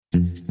Hi,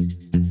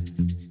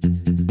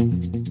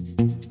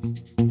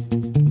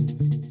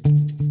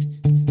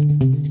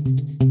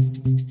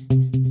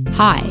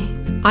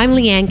 I'm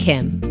Leanne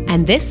Kim,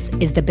 and this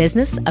is The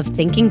Business of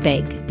Thinking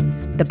Big,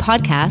 the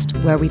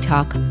podcast where we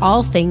talk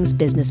all things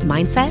business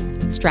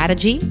mindset,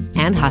 strategy,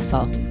 and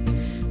hustle.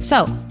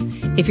 So,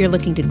 if you're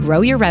looking to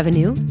grow your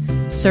revenue,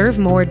 serve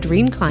more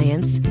dream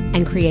clients,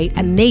 and create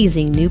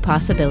amazing new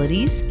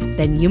possibilities,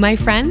 then you, my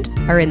friend,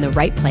 are in the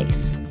right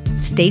place.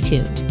 Stay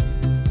tuned.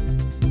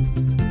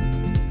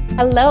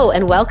 Hello,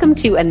 and welcome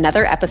to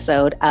another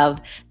episode of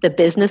The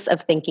Business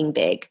of Thinking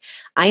Big.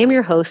 I am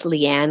your host,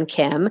 Leanne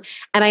Kim,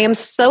 and I am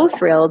so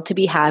thrilled to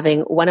be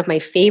having one of my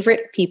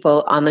favorite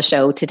people on the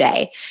show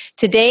today.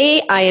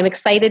 Today, I am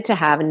excited to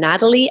have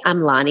Natalie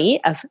Amlani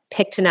of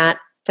Pictonat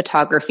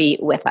Photography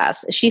with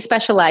us. She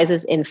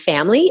specializes in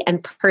family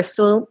and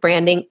personal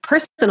branding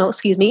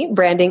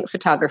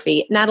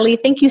photography. Natalie,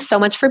 thank you so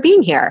much for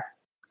being here.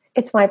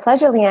 It's my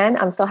pleasure,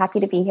 Leanne. I'm so happy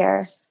to be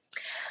here.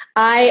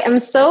 I am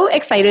so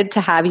excited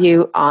to have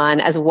you on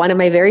as one of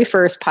my very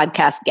first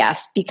podcast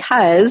guests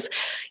because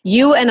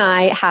you and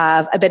I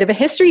have a bit of a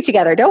history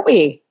together, don't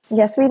we?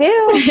 Yes, we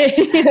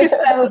do.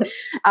 So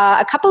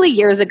a couple of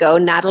years ago,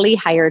 Natalie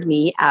hired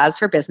me as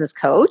her business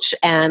coach,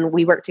 and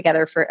we worked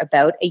together for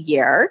about a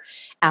year.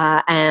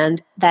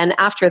 And then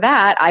after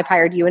that, I've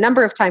hired you a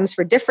number of times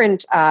for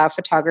different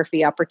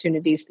photography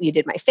opportunities. You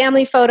did my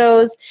family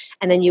photos,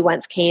 and then you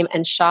once came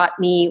and shot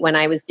me when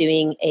I was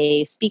doing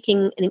a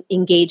speaking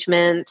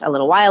engagement a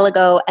little while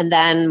ago. And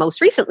then most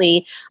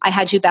recently, I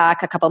had you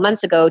back a couple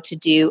months ago to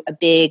do a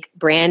big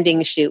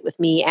branding shoot with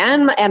me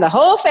and the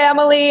whole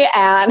family.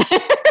 And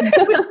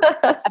it was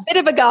a bit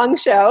of a gong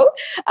show.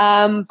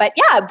 But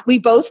yeah,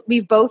 we've both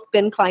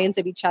been clients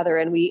of each other,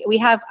 and we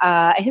have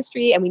a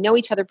history, and we know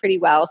each other pretty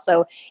well.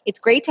 So it's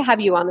great to have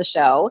you on the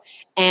show.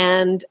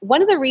 And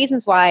one of the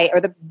reasons why,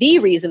 or the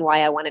reason why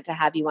I wanted to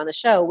have you on the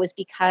show was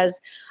because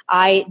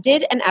I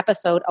did an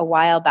episode a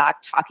while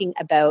back talking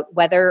about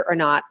whether or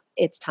not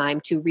it's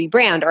time to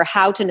rebrand, or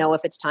how to know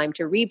if it's time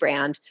to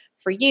rebrand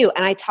for you.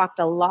 And I talked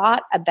a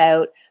lot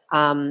about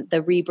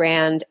the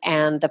rebrand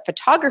and the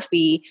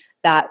photography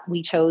that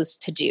we chose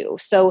to do.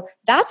 So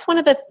that's one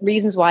of the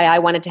reasons why I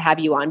wanted to have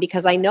you on,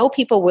 because I know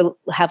people will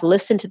have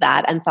listened to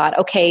that and thought,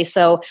 okay,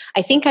 so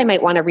I think I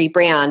might want to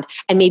rebrand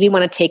and maybe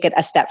want to take it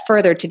a step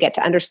further to get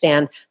to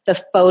understand the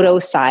photo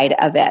side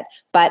of it.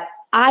 But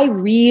I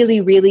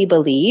really, really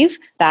believe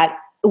that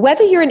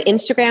whether you're an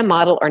Instagram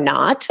model or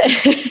not,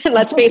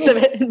 let's face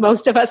it,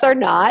 most of us are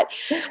not,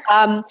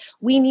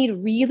 we need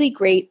really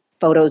great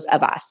photos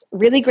of us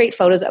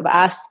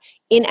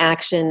in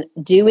action,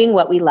 doing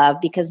what we love,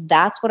 because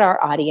that's what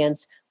our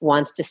audience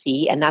wants to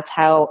see. And that's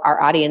how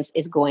our audience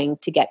is going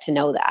to get to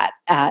know that.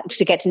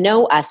 To get to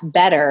know us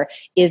better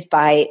is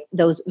by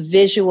those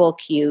visual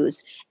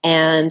cues.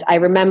 And I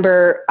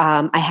remember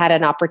I had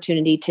an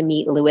opportunity to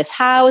meet Lewis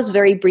Howes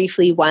very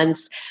briefly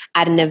once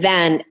at an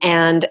event.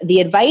 And the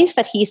advice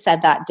that he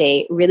said that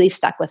day really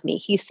stuck with me.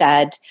 He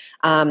said,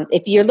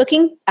 if you're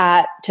looking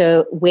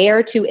to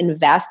where to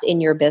invest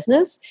in your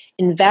business,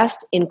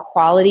 invest in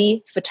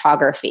quality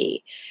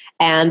photography.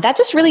 And that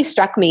just really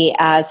struck me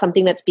as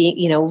something that's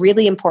being,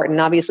 really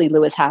important. Obviously,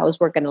 Lewis Howes,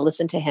 we're going to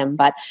listen to him,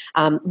 but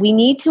we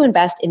need to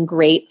invest in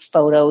great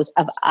photos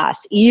of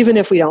us, even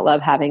if we don't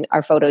love having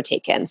our photo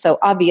taken. So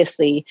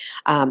obviously,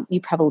 you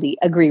probably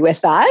agree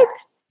with that.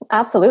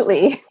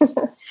 Absolutely.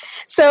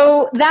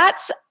 So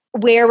that's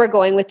where we're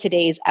going with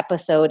today's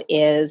episode.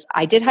 Is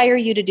I did hire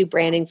you to do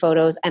branding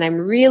photos, and I'm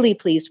really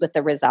pleased with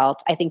the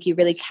results. I think you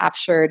really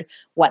captured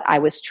what I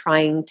was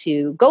trying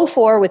to go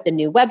for with the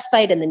new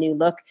website and the new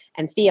look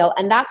and feel.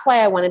 And that's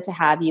why I wanted to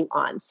have you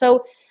on.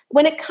 So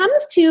when it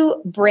comes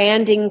to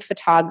branding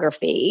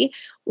photography,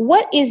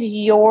 what is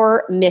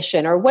your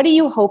mission, or what are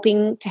you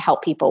hoping to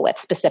help people with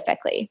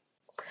specifically?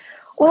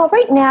 Well,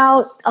 right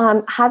now,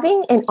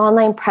 having an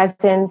online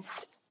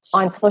presence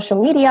on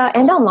social media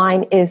and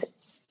online is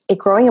a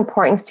growing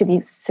importance to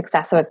the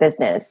success of a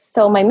business.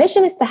 So my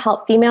mission is to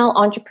help female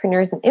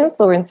entrepreneurs and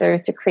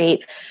influencers to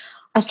create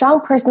a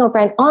strong personal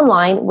brand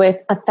online with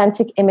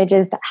authentic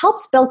images that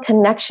helps build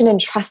connection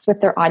and trust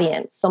with their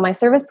audience. So my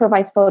service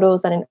provides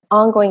photos on an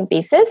ongoing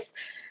basis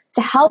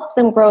to help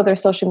them grow their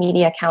social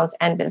media accounts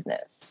and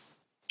business.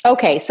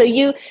 Okay, so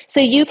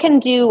you can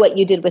do what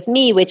you did with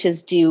me, which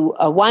is do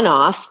a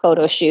one-off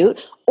photo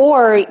shoot,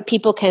 or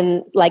people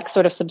can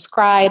sort of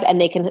subscribe and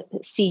they can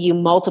see you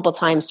multiple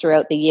times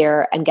throughout the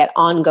year and get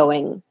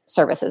ongoing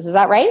services. Is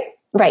that right?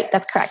 Right,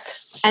 that's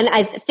correct. And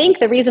I think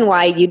the reason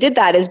why you did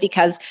that is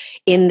because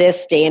in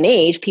this day and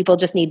age, people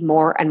just need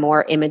more and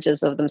more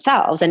images of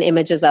themselves and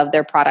images of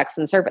their products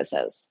and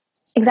services.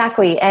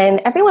 Exactly. And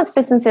everyone's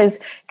businesses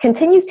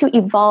continues to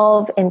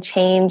evolve and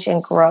change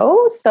and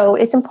grow. So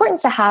it's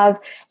important to have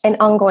an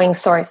ongoing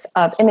source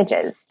of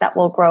images that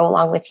will grow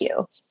along with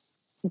you.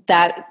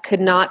 That could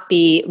not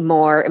be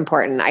more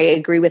important. I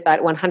agree with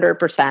that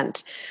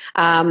 100%.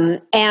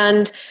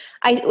 And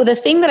the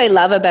thing that I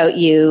love about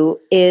you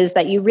is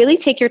that you really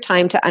take your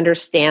time to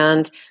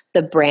understand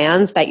the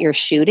brands that you're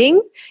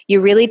shooting.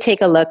 You really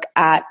take a look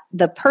at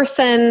the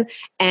person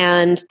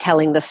and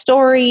telling the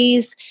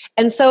stories.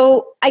 And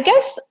so I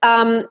guess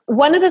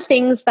one of the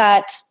things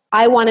that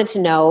I wanted to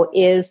know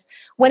is,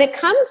 when it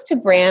comes to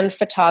brand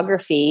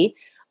photography,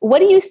 what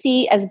do you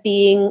see as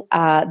being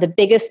the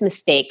biggest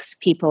mistakes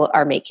people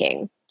are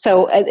making?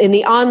 So in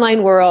the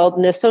online world,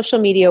 in the social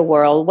media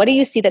world, what do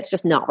you see that's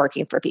just not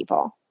working for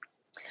people?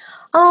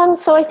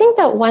 So I think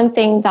that one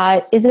thing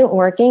that isn't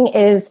working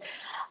is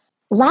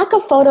lack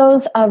of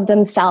photos of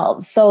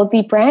themselves. So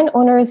the brand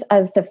owners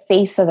as the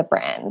face of the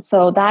brand.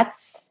 So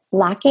that's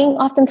lacking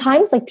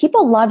oftentimes. Like,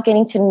 people love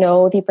getting to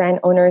know the brand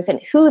owners and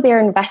who they're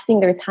investing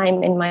their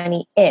time and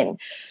money in.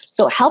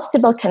 So it helps to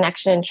build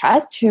connection and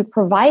trust to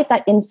provide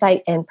that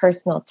insight and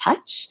personal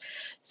touch.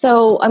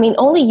 So, I mean,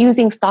 only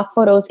using stock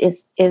photos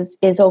is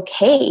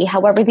okay.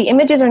 However, the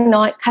images are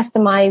not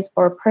customized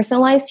or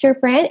personalized to your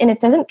brand, and it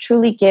doesn't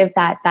truly give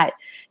that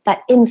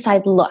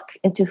inside look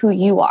into who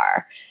you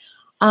are.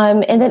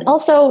 And then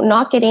also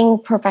not getting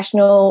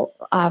professional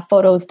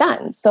photos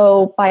done.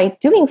 So by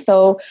doing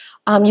so,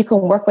 you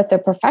can work with a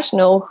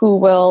professional who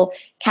will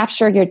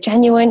capture your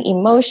genuine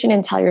emotion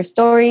and tell your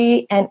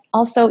story. And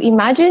also,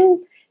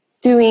 imagine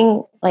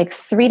doing like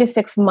 3 to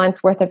 6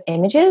 months worth of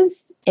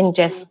images in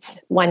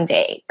just one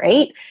day,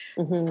 right?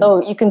 Mm-hmm.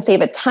 So you can save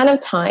a ton of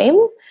time.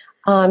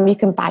 You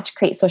can batch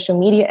create social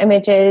media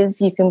images.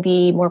 You can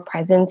be more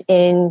present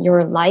in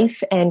your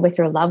life and with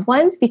your loved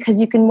ones, because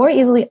you can more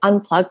easily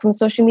unplug from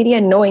social media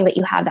knowing that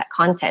you have that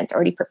content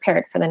already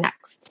prepared for the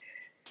next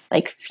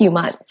like few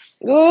months.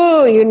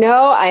 Ooh,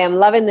 I am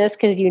loving this,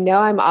 because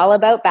I'm all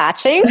about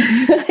batching.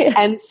 Yeah.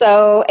 And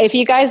so if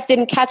you guys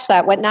didn't catch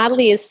that, what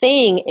Natalie is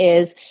saying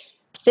is,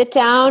 sit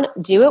down,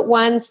 do it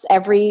once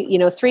every,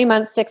 3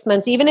 months, 6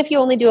 months, even if you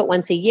only do it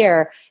once a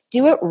year,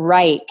 do it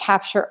right.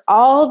 Capture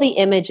all the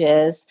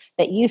images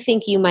that you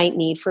think you might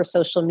need for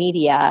social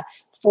media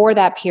for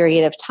that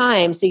period of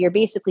time. So you're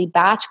basically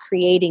batch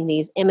creating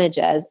these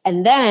images,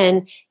 and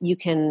then you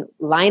can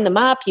line them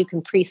up. You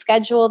can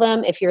pre-schedule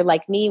them. If you're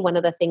like me, one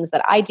of the things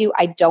that I do,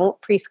 I don't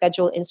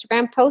pre-schedule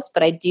Instagram posts,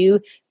 but I do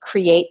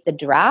create the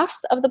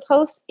drafts of the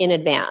posts in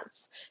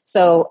advance.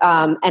 So,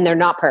 and they're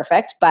not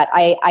perfect, but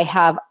I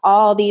have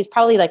all these,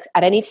 probably like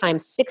at any time,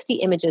 60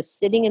 images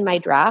sitting in my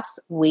drafts,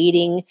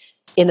 waiting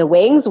in the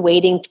wings,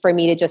 waiting for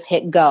me to just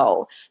hit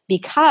go,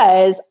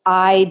 because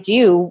I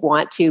do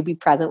want to be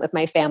present with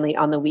my family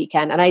on the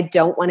weekend. And I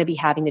don't want to be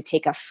having to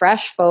take a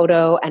fresh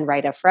photo and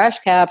write a fresh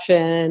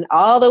caption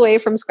all the way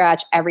from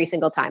scratch every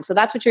single time. So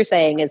that's what you're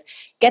saying, is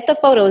get the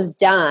photos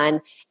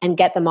done and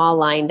get them all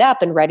lined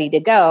up and ready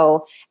to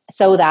go,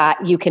 so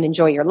that you can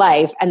enjoy your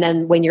life. And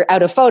then when you're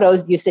out of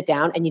photos, you sit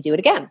down and you do it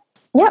again.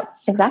 Yep,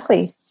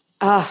 exactly.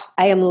 Oh,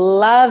 I am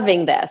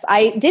loving this.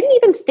 I didn't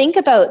even think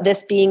about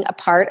this being a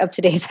part of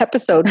today's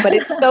episode, but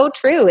it's so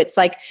true. It's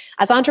like,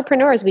 as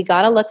entrepreneurs, we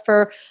got to look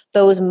for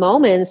those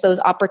moments, those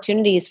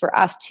opportunities for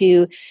us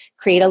to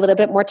create a little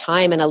bit more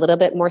time and a little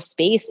bit more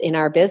space in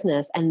our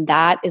business. And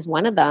that is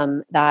one of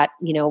them that,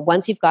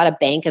 once you've got a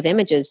bank of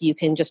images, you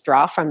can just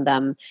draw from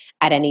them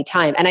at any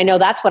time. And I know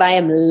that's what I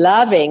am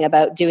loving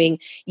about doing.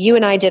 You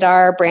and I did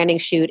our branding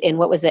shoot in,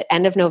 what was it,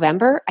 end of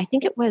November? I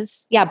think it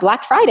was,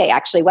 Black Friday,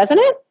 actually,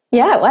 wasn't it?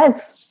 Yeah, it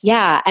was.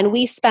 Yeah. And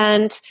we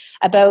spent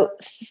about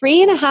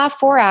 3.5,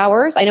 4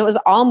 hours. I know it was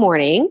all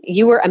morning.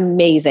 You were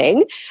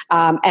amazing.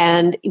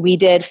 And we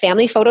did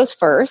family photos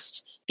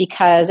first,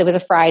 because it was a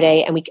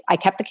Friday, and I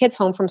kept the kids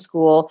home from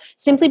school,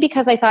 simply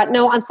because I thought,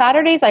 no, on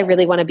Saturdays, I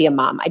really want to be a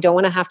mom. I don't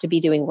want to have to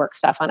be doing work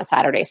stuff on a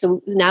Saturday. So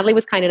Natalie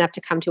was kind enough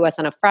to come to us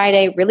on a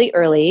Friday really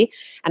early,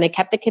 and I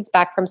kept the kids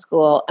back from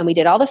school, and we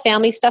did all the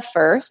family stuff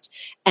first.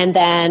 And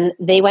then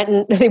they went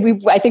and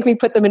I think we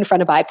put them in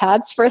front of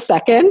iPads for a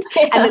second.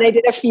 Yeah. And then I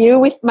did a few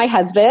with my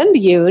husband,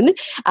 Yoon.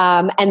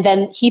 And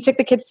then he took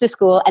the kids to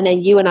school. And then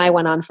you and I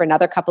went on for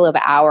another couple of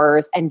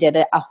hours and did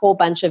a whole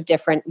bunch of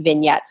different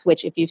vignettes,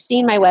 which, if you've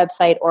seen my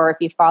website, or if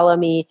you follow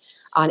me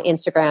on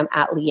Instagram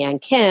at Leanne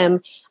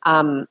Kim,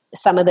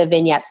 some of the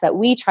vignettes that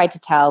we tried to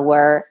tell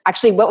were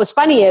actually, what was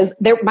funny is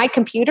my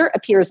computer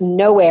appears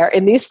nowhere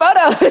in these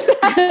photos.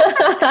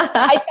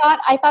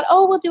 I thought,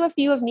 oh, we'll do a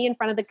few of me in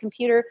front of the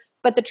computer.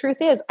 But the truth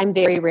is, I'm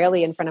very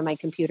rarely in front of my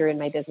computer in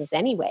my business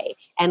anyway.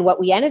 And what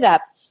we ended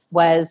up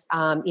was,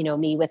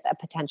 me with a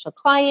potential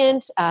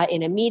client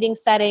in a meeting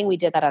setting. We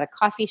did that at a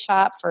coffee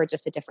shop for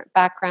just a different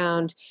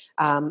background.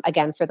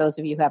 Again, for those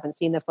of you who haven't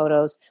seen the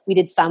photos, we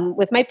did some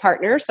with my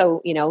partner.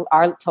 So,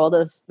 told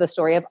us the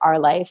story of our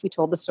life. We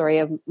told the story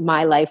of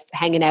my life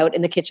hanging out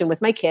in the kitchen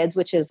with my kids,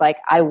 which is like,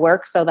 I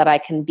work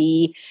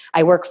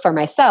for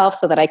myself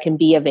so that I can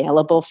be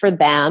available for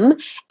them.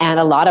 And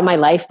a lot of my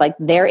life, like,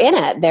 they're in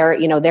it. They're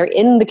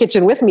in the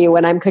kitchen with me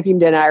when I'm cooking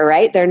dinner,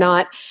 right? They're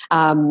not,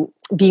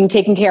 being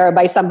taken care of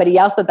by somebody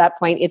else at that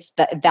point.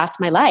 That's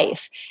my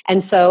life.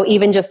 And so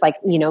even just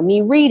like,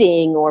 me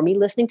reading or me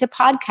listening to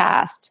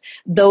podcasts,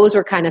 those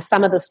were kind of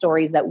some of the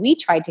stories that we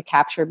tried to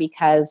capture,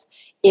 because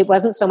it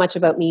wasn't so much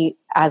about me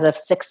as a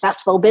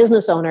successful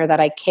business owner that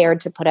I cared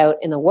to put out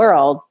in the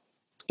world.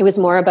 It was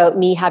more about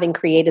me having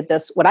created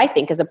this, what I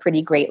think is a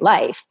pretty great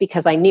life,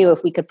 because I knew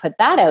if we could put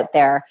that out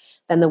there,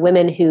 then the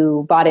women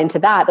who bought into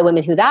that, the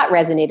women who that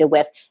resonated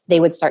with, they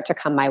would start to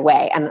come my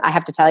way. And I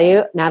have to tell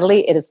you,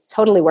 Natalie, it is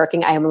totally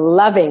working. I am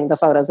loving the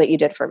photos that you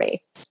did for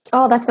me.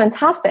 Oh, that's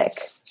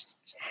fantastic.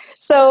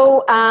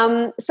 So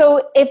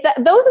if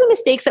those are the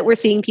mistakes that we're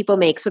seeing people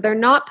make. So they're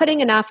not putting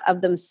enough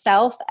of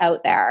themselves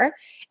out there,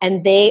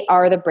 and they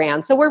are the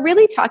brand. So we're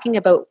really talking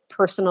about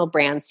personal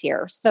brands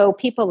here. So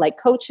people like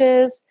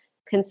coaches,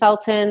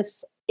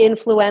 consultants,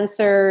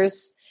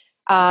 influencers,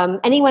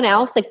 anyone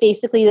else, like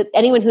basically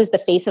anyone who's the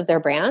face of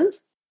their brand.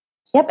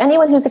 Yep,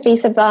 anyone who's the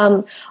face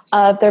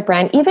of their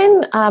brand,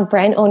 even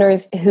brand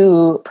owners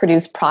who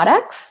produce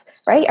products,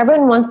 right?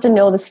 Everyone wants to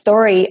know the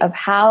story of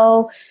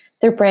how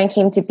their brand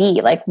came to be.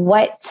 Like,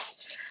 what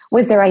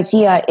was their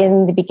idea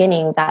in the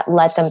beginning that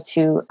led them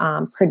to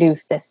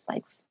produce this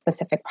like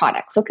specific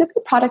product? So it could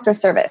be product or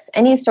service,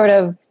 any sort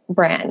of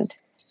brand.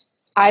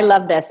 I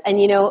love this. And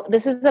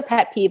this is a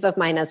pet peeve of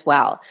mine as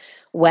well.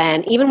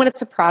 Even when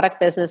it's a product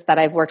business that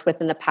I've worked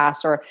with in the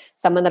past, or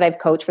someone that I've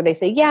coached where they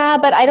say, yeah,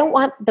 but I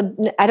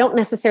don't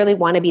necessarily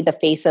want to be the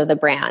face of the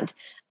brand.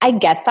 I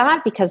get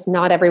that, because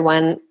not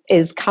everyone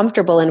is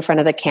comfortable in front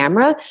of the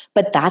camera,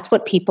 but that's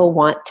what people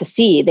want to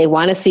see. They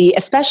want to see,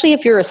 especially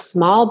if you're a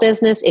small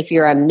business, if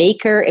you're a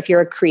maker, if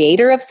you're a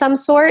creator of some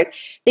sort,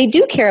 they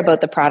do care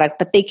about the product,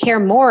 but they care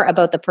more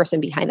about the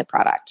person behind the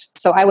product.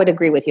 So I would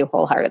agree with you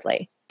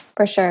wholeheartedly.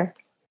 For sure.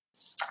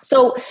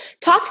 So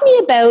talk to me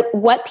about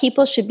what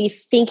people should be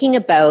thinking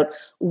about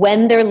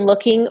when they're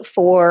looking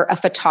for a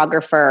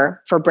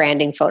photographer for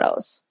branding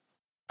photos.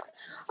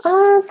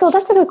 So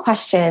that's a good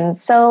question.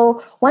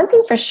 So one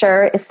thing for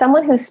sure is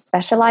someone who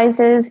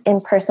specializes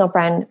in personal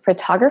brand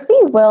photography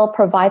will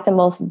provide the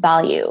most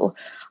value,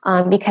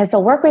 because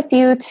they'll work with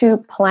you to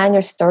plan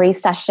your story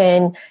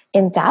session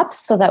in depth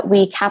so that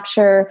we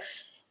capture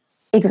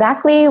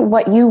exactly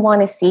what you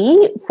want to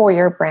see for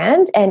your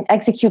brand and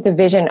execute the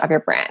vision of your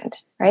brand,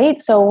 right?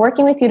 So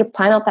working with you to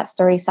plan out that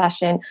story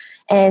session,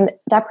 and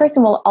that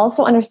person will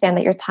also understand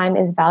that your time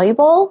is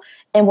valuable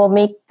and will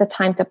make the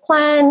time to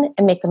plan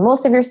and make the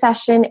most of your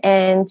session,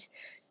 and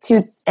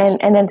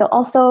then they'll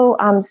also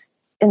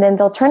and then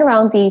they'll turn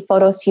around the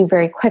photos to you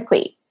very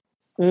quickly.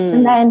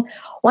 And then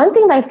one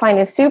thing that I find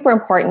is super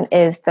important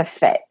is the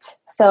fit.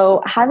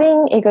 So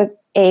having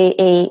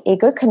a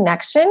good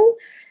connection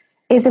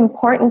is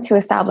important to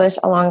establish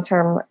a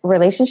long-term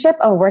relationship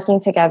of working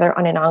together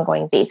on an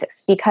ongoing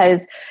basis,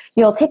 because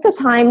you'll take the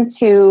time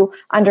to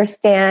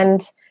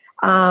understand.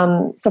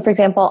 So for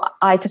example,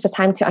 I took the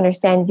time to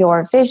understand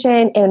your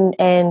vision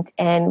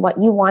and what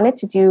you wanted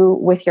to do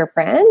with your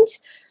brand.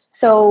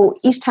 So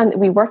each time that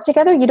we work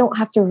together, you don't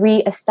have to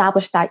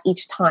re-establish that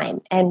each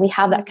time. And we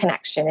have that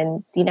connection.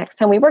 And the next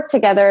time we work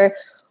together,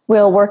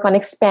 we'll work on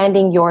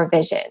expanding your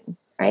vision,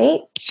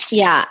 right?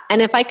 Yeah.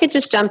 And if I could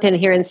just jump in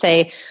here and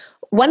say,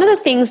 one of the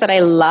things that I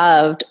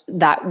loved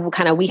that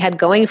kind of we had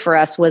going for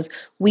us was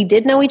we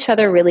did know each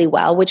other really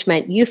well, which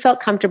meant you felt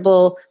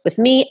comfortable with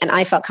me and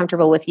I felt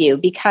comfortable with you,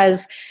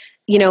 because,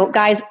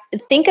 guys,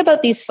 think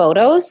about these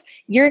photos.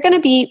 You're going to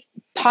be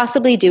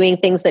possibly doing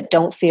things that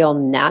don't feel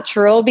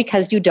natural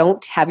because you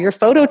don't have your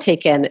photo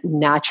taken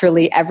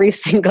naturally every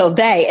single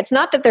day. It's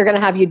not that they're going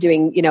to have you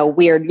doing,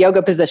 weird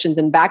yoga positions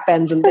and back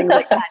bends and things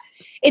like that.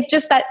 It's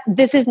just that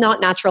this is not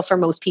natural for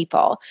most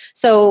people.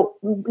 So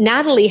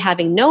Natalie,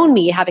 having known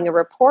me, having a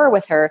rapport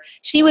with her,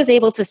 she was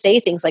able to say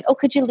things like, oh,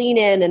 could you lean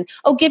in? And,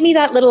 oh, give me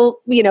that little,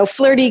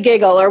 flirty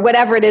giggle or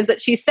whatever it is that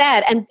she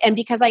said. And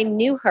because I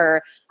knew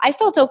her, I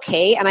felt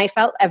okay. And I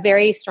felt a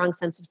very strong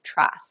sense of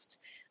trust.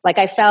 Like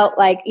I felt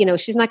like,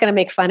 she's not going to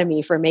make fun of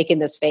me for making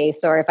this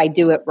face or if I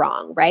do it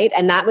wrong, right?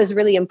 And that was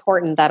really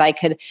important, that I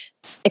could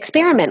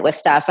experiment with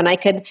stuff and I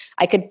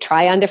could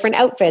try on different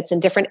outfits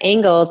and different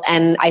angles,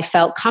 and I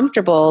felt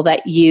comfortable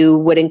that you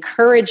would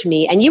encourage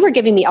me, and you were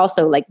giving me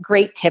also like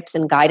great tips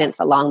and guidance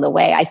along the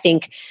way. I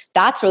think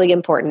that's really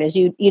important. Is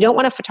you don't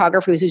want a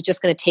photographer who's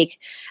just going to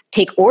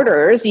take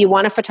orders. You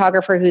want a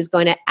photographer who's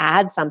going to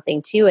add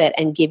something to it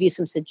and give you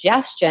some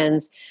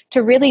suggestions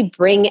to really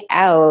bring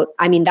out.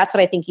 I mean, that's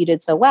what I think you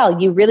did so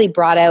well. You really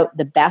brought out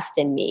the best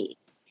in me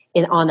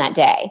on that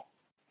day.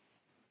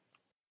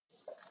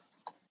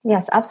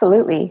 Yes,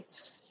 absolutely.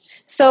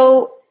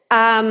 So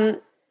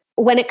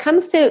when it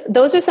comes to,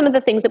 those are some of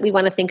the things that we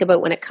want to think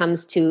about when it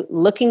comes to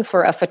looking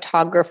for a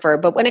photographer.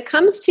 But when it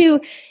comes to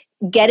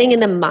getting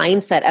in the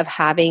mindset of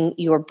having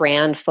your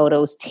brand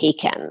photos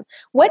taken,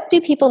 what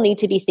do people need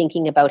to be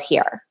thinking about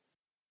here?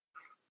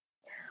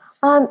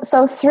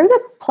 So through the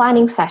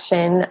planning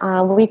session,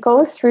 we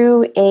go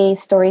through a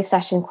story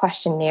session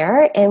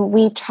questionnaire and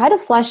we try to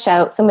flesh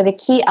out some of the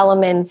key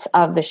elements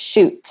of the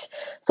shoot.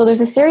 So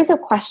there's a series of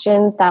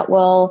questions that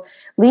will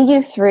lead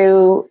you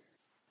through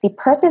the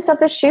purpose of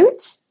the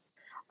shoot,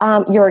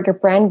 your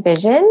brand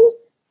vision,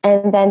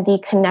 and then the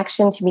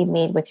connection to be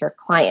made with your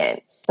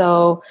client.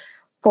 So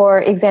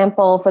for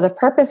example, for the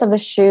purpose of the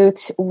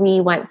shoot, we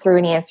went through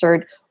and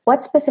answered,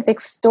 what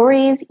specific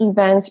stories,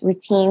 events,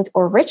 routines,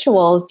 or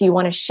rituals do you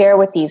want to share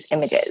with these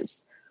images?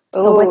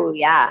 Oh,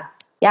 yeah.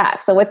 Yeah.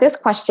 So with this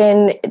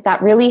question,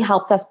 that really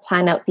helped us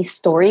plan out the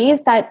stories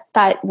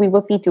that we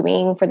would be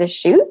doing for the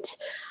shoot.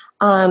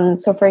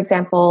 So for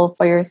example,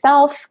 for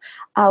yourself,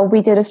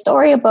 we did a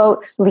story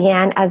about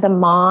Leanne as a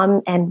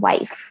mom and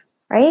wife,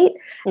 right?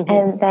 Mm-hmm.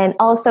 And then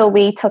also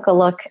we took a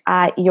look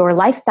at your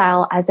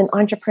lifestyle as an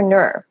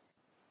entrepreneur.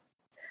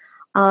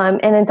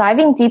 And then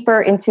diving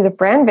deeper into the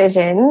brand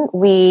vision,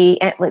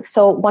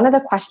 so one of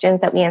the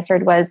questions that we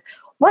answered was,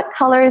 what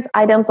colors,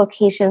 items,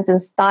 locations, and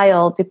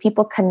style do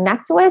people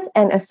connect with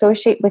and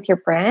associate with your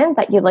brand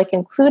that you like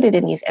included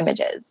in these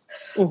images?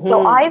 Mm-hmm.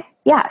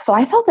 So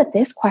I felt that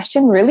this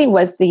question really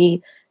was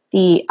the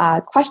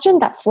question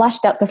that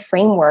fleshed out the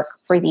framework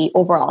for the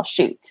overall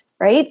shoot,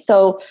 right?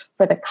 So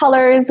for the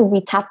colors, we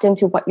tapped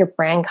into what your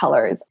brand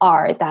colors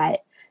are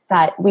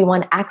that we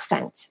want to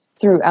accent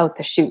throughout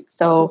the shoot.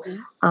 So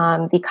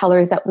the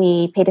colors that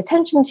we paid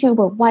attention to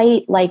were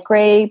white, light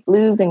gray,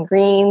 blues, and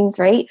greens,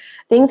 right?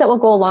 Things that will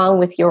go along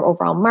with your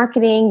overall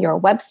marketing, your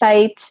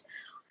website.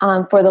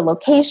 For the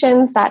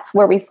locations, that's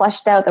where we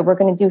fleshed out that we're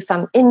going to do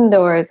some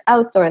indoors,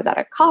 outdoors, at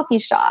a coffee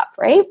shop,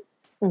 right?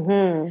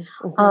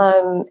 Mm-hmm.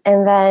 Mm-hmm.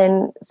 And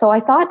then, so I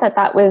thought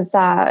that was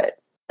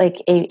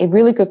like a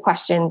really good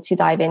question to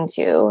dive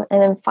into.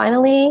 And then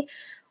finally,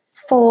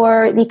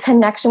 for the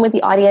connection with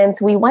the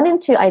audience, we went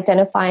into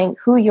identifying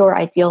who your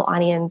ideal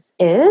audience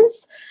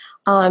is.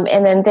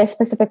 And then this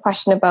specific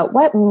question about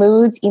what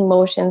moods,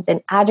 emotions,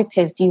 and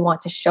adjectives do you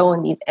want to show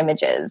in these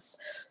images?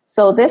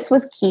 So this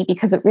was key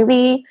because it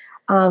really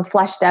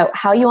fleshed out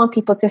how you want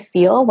people to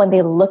feel when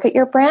they look at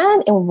your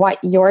brand and what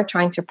you're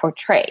trying to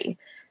portray.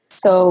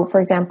 So, for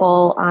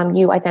example,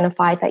 you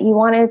identified that you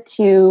wanted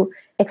to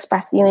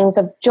express feelings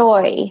of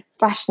joy,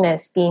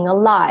 freshness, being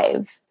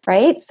alive,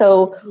 right?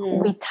 So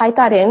we tied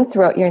that in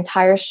throughout your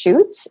entire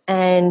shoot,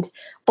 and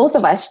both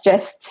of us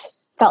just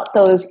felt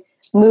those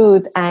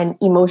moods and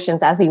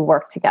emotions as we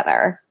worked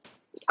together.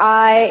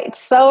 I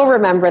so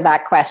remember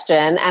that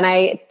question, and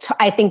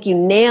I think you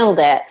nailed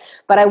it.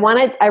 But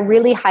I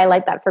really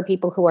highlight that for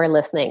people who are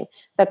listening.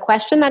 The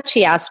question that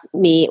she asked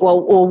me,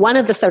 well, one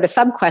of the sort of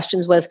sub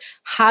questions was,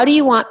 how do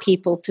you want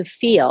people to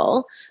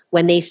feel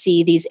when they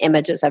see these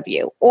images of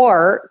you?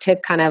 Or to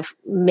kind of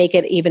make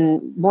it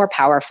even more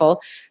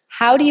powerful,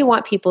 how do you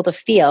want people to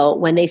feel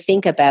when they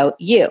think about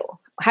you?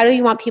 How do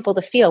you want people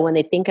to feel when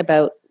they think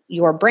about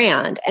your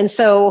brand? And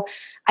so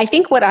I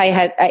think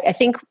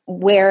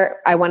where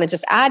I want to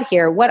just add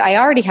here, what I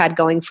already had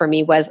going for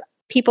me was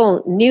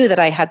people knew that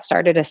I had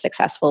started a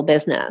successful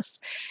business.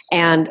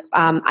 And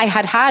I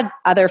had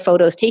other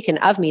photos taken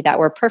of me that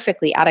were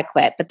perfectly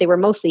adequate, but they were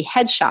mostly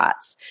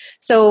headshots.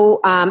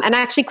 So, and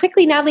actually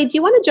quickly, Natalie, do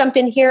you want to jump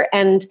in here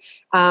and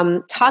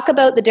talk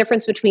about the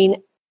difference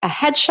between a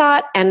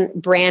headshot and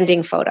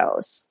branding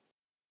photos?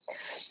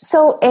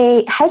 So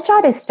a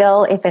headshot is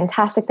still a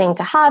fantastic thing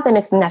to have, and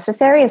it's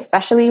necessary,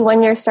 especially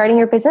when you're starting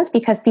your business,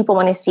 because people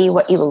want to see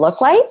what you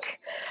look like,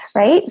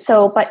 right?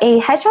 So, but a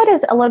headshot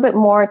is a little bit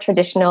more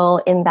traditional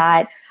in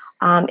that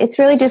it's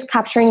really just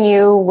capturing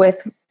you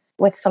with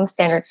some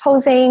standard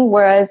posing,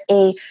 whereas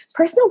a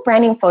personal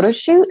branding photo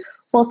shoot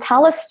will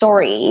tell a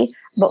story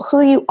about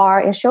who you are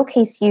and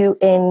showcase you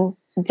in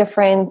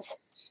different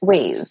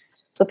ways.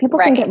 So people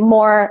can get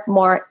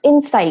more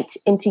insight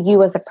into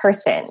you as a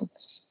person.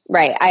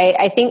 Right.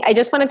 I think I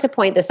just wanted to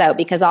point this out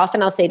because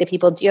often I'll say to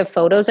people, do you have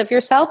photos of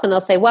yourself? And they'll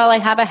say, well, I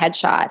have a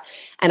headshot.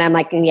 And I'm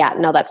like, yeah,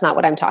 no, that's not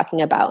what I'm talking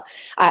about.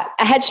 A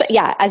headshot,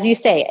 yeah, as you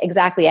say,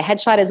 exactly. A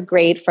headshot is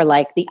great for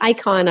like the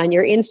icon on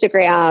your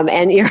Instagram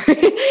and your,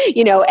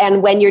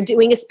 and when you're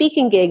doing a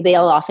speaking gig,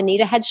 they'll often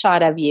need a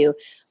headshot of you.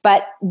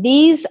 But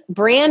these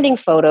branding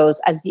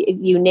photos, as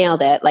you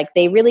nailed it, like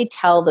they really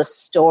tell the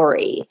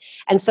story.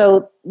 And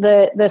so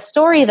the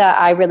story that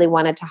I really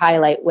wanted to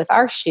highlight with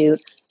our shoot,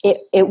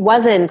 it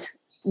wasn't,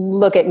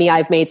 look at me,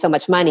 I've made so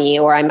much money,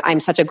 or I'm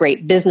such a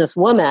great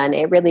businesswoman.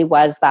 It really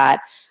was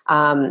that,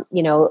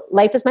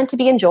 life is meant to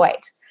be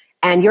enjoyed,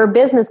 and your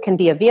business can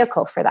be a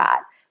vehicle for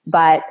that.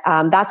 But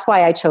that's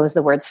why I chose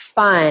the words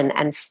fun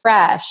and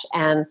fresh.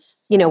 And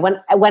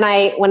when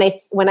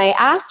I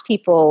asked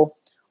people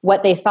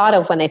what they thought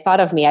of when they thought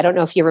of me, I don't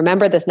know if you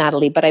remember this,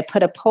 Natalie, but I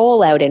put a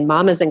poll out in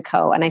Mamas &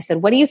 Co. And I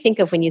said, what do you think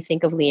of when you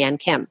think of Leanne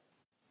Kim?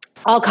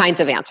 All kinds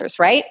of answers,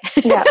 right?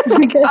 Yeah.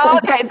 All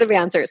kinds of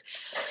answers.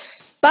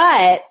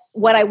 But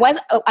what I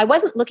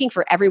wasn't looking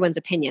for everyone's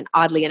opinion,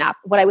 oddly enough.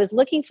 What I was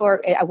looking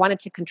for, I wanted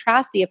to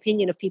contrast the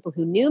opinion of people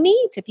who knew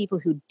me to people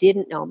who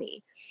didn't know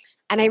me.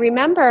 And I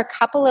remember a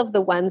couple of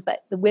the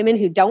women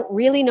who don't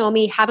really know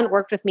me, haven't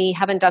worked with me,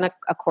 haven't done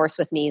a course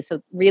with me.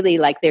 So really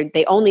like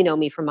they only know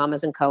me from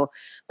Mamas & Co.,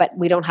 but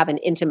we don't have an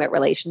intimate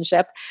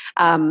relationship.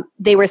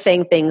 They were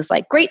saying things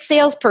like great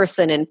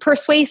salesperson and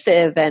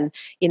persuasive and,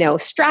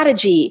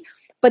 strategy.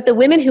 But the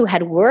women who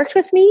had worked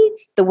with me,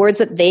 the words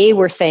that they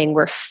were saying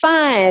were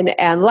fun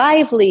and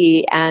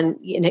lively and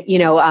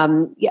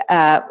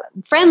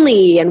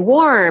friendly and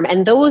warm.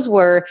 And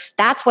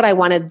that's what I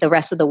wanted the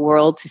rest of the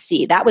world to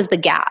see. That was the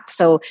gap.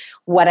 So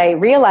what I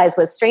realized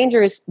was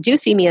strangers do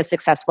see me as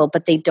successful,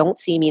 but they don't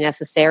see me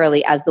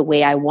necessarily as the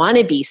way I want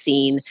to be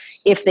seen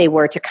if they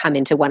were to come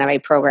into one of my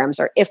programs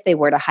or if they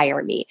were to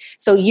hire me.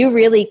 So you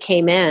really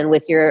came in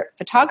with your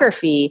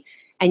photography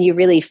and you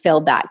really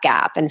filled that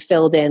gap and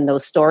filled in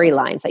those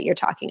storylines that you're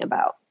talking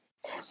about.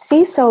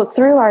 See, so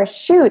through our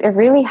shoot, it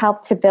really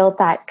helped to build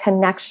that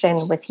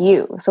connection with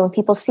you. So when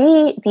people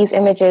see these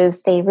images,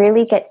 they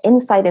really get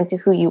insight into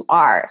who you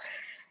are.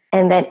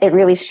 And then it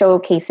really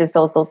showcases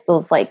those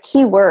like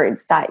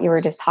keywords that you were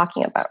just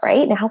talking about,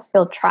 right? And it helps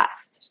build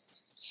trust.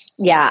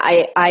 Yeah,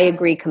 I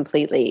agree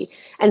completely.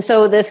 And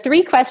so the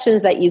 3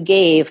 questions that you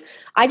gave,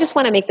 I just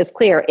want to make this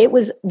clear.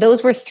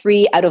 Those were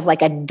 3 out of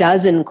like a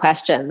dozen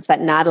questions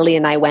that Natalie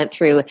and I went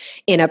through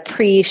in a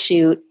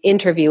pre-shoot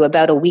interview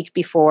about a week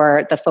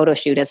before the photo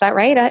shoot. Is that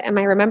right? Am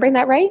I remembering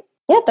that right?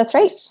 Yeah, that's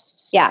right.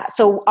 Yeah.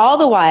 So all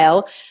the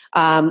while,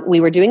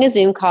 we were doing a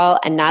Zoom call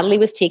and Natalie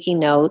was taking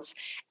notes.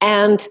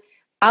 And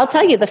I'll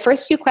tell you, the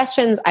first few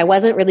questions, I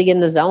wasn't really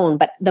in the zone,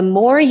 but the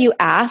more you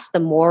asked,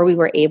 the more we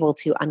were able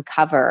to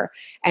uncover.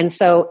 And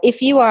so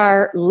if you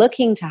are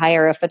looking to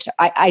hire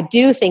I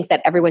do think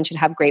that everyone should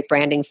have great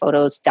branding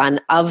photos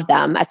done of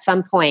them at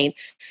some point.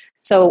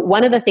 So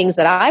one of the things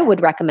that I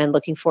would recommend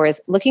looking for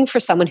is looking for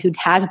someone who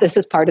has this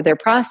as part of their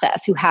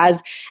process, who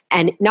has,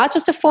 and not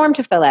just a form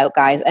to fill out,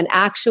 guys, an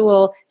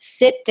actual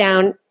sit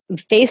down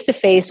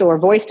face-to-face or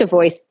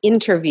voice-to-voice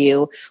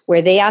interview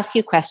where they ask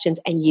you questions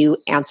and you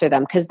answer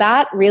them. Because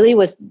that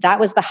was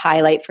the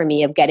highlight for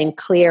me of getting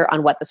clear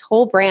on what this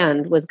whole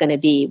brand was going to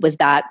be, was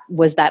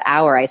that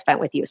hour I spent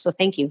with you. So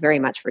thank you very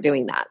much for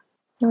doing that.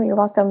 No, you're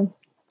welcome.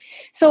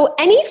 So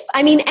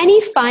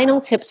any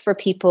final tips for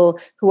people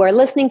who are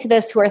listening to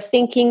this, who are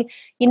thinking,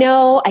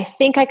 I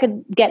think I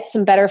could get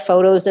some better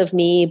photos of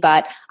me,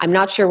 but I'm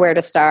not sure where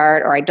to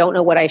start, or I don't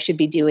know what I should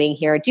be doing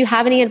here. Do you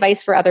have any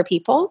advice for other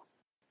people?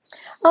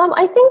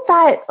 I think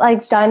that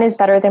like done is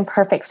better than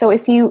perfect. So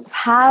if you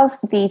have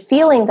the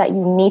feeling that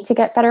you need to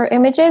get better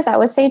images, I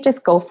would say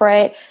just go for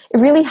it. It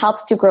really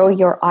helps to grow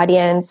your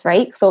audience,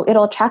 right? So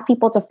it'll attract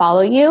people to follow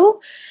you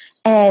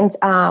and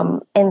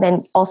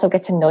then also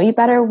get to know you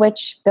better,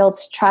 which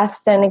builds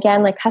trust. And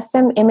again, like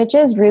custom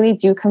images really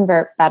do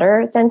convert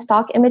better than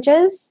stock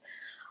images.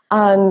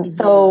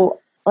 So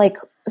like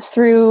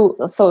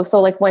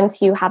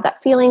once you have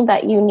that feeling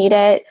that you need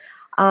it,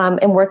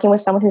 and working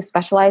with someone who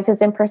specializes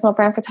in personal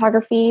brand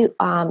photography,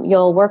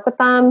 you'll work with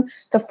them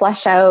to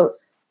flesh out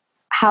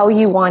how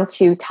you want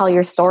to tell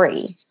your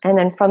story. And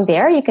then from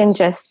there, you can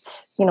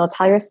just,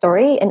 tell your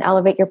story and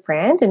elevate your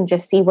brand and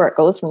just see where it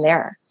goes from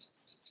there.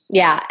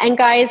 Yeah. And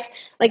guys,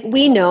 like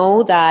we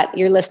know that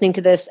you're listening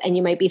to this and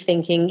you might be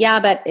thinking, yeah,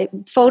 but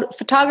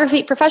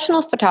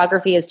professional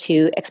photography is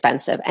too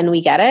expensive. And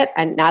we get it.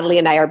 And Natalie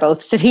and I are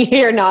both sitting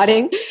here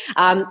nodding.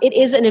 It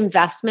is an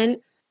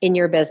investment in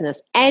your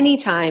business.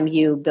 Anytime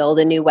you build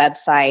a new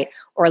website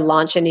or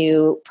launch a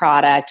new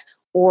product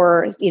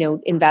or,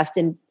 invest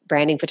in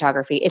branding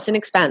photography, it's an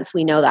expense.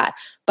 We know that.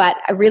 But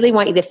I really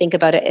want you to think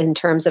about it in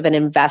terms of an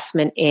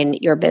investment in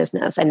your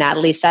business. And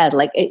Natalie said,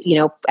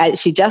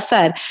 as she just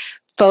said,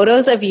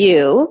 photos of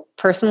you,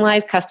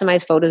 personalized,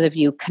 customized photos of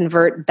you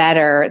convert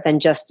better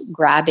than just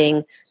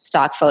grabbing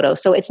stock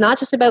photos. So it's not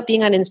just about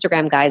being on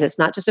Instagram, guys. It's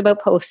not just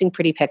about posting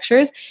pretty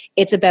pictures.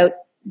 It's about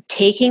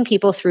taking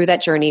people through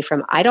that journey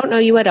from I don't know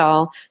you at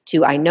all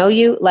to I know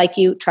you, like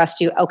you,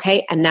 trust you,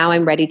 okay, and now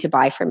I'm ready to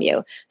buy from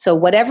you. So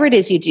whatever it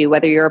is you do,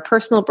 whether you're a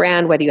personal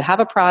brand, whether you have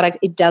a product,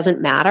 it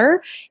doesn't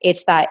matter.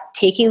 It's that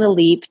taking the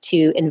leap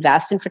to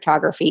invest in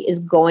photography is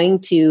going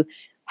to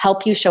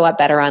help you show up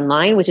better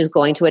online, which is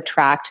going to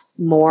attract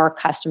more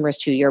customers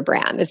to your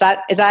brand. Is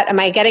that am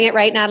I getting it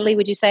right, Natalie,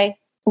 would you say?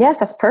 Yes,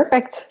 that's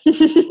perfect.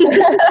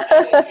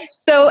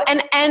 So,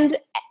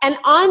 and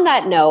on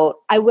that note,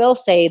 I will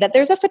say that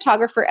there's a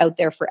photographer out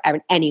there for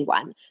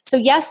anyone. So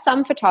yes,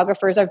 some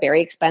photographers are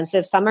very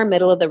expensive, some are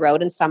middle of the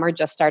road, and some are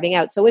just starting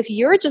out. So if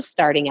you're just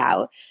starting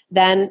out,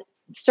 then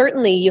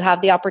certainly you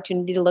have the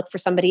opportunity to look for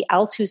somebody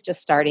else who's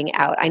just starting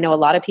out. I know a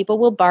lot of people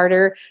will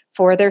barter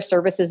for their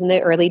services in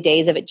the early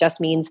days if it just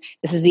means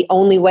this is the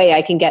only way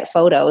I can get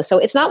photos. So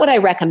it's not what I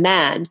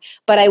recommend,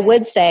 but I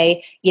would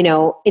say,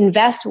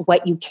 invest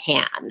what you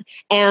can.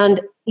 And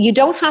you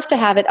don't have to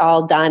have it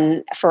all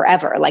done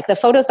forever. Like the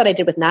photos that I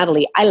did with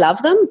Natalie, I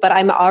love them, but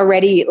I'm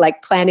already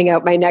like planning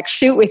out my next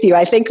shoot with you.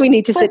 I think we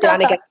need to sit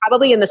down again,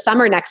 probably in the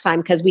summer next time,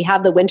 because we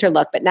have the winter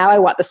look, but now I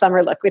want the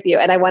summer look with you.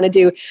 And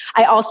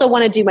I also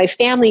want to do my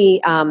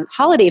family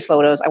holiday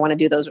photos. I want to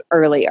do those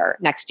earlier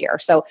next year.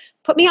 So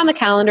put me on the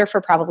calendar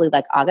for probably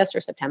like August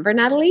or September,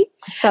 Natalie.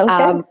 Sounds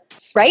good.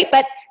 Right.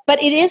 But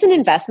it is an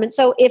investment.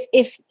 So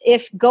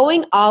if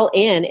going all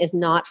in is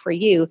not for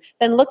you,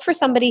 then look for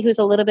somebody who's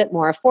a little bit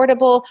more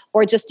affordable,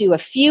 or just do a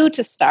few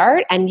to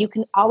start, and you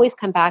can always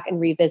come back and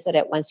revisit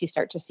it once you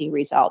start to see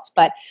results.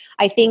 But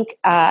I think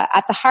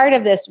at the heart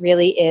of this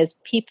really is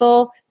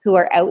people who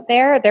are out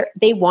there,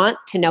 they want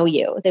to know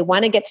you. They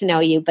want to get to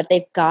know you, but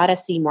they've got to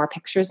see more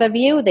pictures of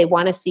you. They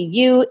want to see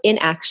you in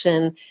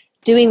action,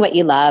 doing what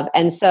you love.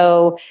 And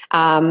so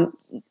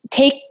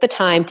take the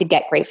time to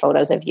get great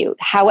photos of you,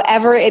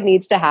 however it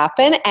needs to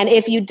happen. And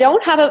if you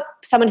don't have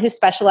someone who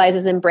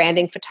specializes in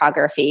branding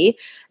photography,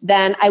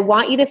 then I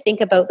want you to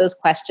think about those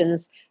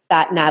questions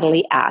that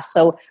Natalie asked.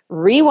 So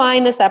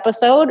rewind this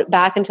episode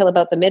back until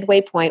about the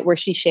midway point where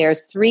she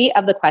shares 3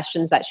 of the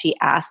questions that she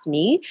asked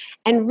me,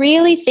 and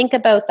really think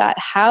about that.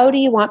 How do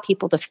you want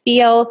people to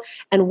feel,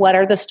 and what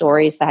are the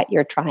stories that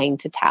you're trying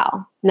to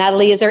tell?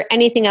 Natalie, is there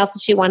anything else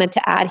that you wanted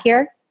to add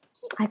here?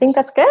 I think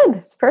that's good.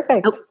 It's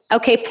perfect.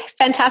 Okay,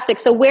 fantastic.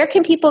 So where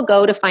can people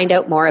go to find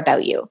out more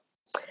about you?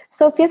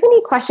 So if you have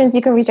any questions,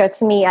 you can reach out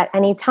to me at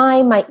any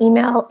time. My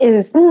email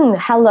is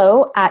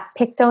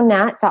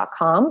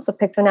hello@pictonat.com. So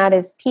Pictonat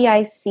is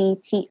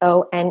PICTONAT.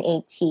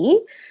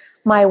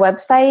 My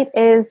website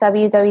is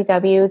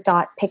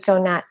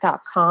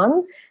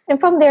www.pictonat.com. And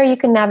from there, you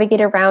can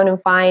navigate around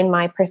and find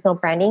my personal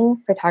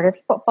branding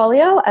photography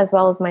portfolio, as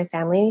well as my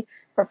family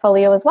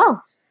portfolio as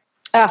well.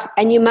 Oh,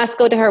 and you must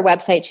go to her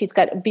website. She's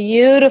got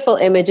beautiful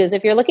images.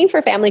 If you're looking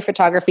for family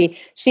photography,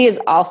 she is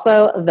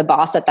also the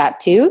boss at that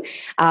too.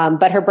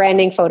 But her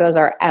branding photos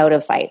are out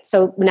of sight.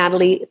 So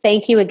Natalie,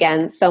 thank you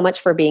again so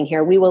much for being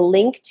here. We will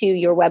link to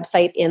your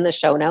website in the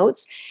show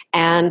notes,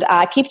 and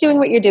keep doing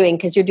what you're doing,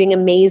 because you're doing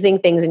amazing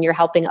things and you're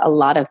helping a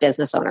lot of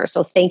business owners.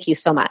 So thank you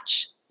so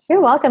much.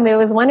 You're welcome. It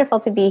was wonderful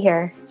to be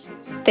here.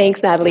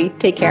 Thanks, Natalie.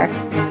 Take care.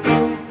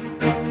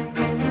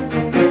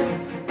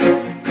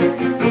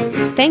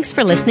 Thanks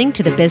for listening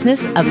to The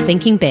Business of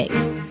Thinking Big.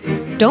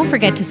 Don't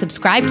forget to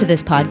subscribe to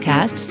this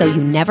podcast so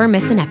you never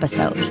miss an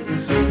episode.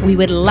 We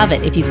would love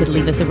it if you could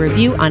leave us a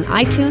review on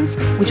iTunes,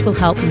 which will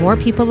help more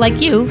people like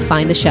you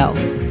find the show.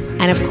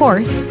 And of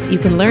course, you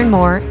can learn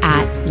more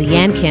at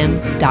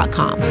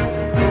leannekim.com.